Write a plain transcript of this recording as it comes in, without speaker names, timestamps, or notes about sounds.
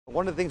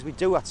One of the things we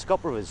do at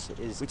Scott Brothers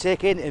is we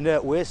take in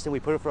inert waste and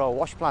we put it through our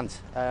wash plant.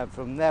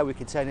 From there we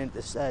can turn it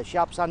into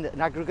sharp sand and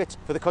aggregate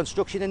for the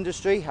construction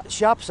industry.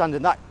 Sharp sand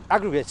and that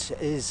aggregate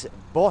is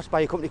bought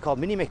by a company called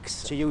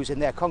Minimix to use in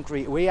their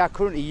concrete. We are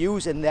currently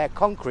using their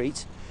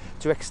concrete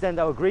to extend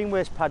our green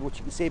waste pad, which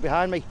you can see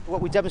behind me.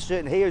 What we're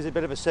demonstrating here is a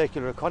bit of a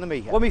circular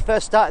economy. When we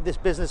first started this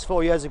business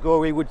 4 years ago,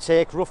 we would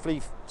take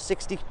roughly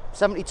 60,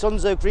 70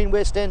 tonnes of green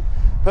waste in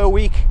per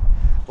week.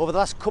 Over the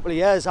last couple of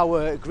years,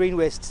 our green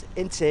waste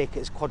intake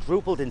has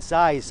quadrupled in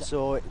size,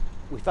 so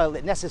we felt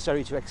it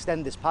necessary to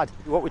extend this pad.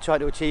 What we're trying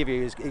to achieve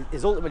here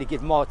is ultimately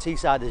give more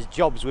Teessiders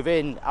jobs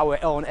within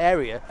our own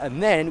area,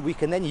 and then we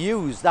can then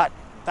use that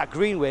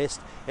green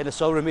waste in a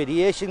soil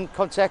remediation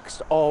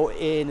context or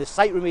in a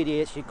site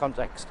remediation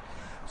context.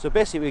 So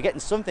basically we're getting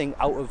something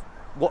out of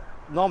what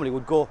normally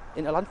would go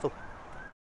into landfill.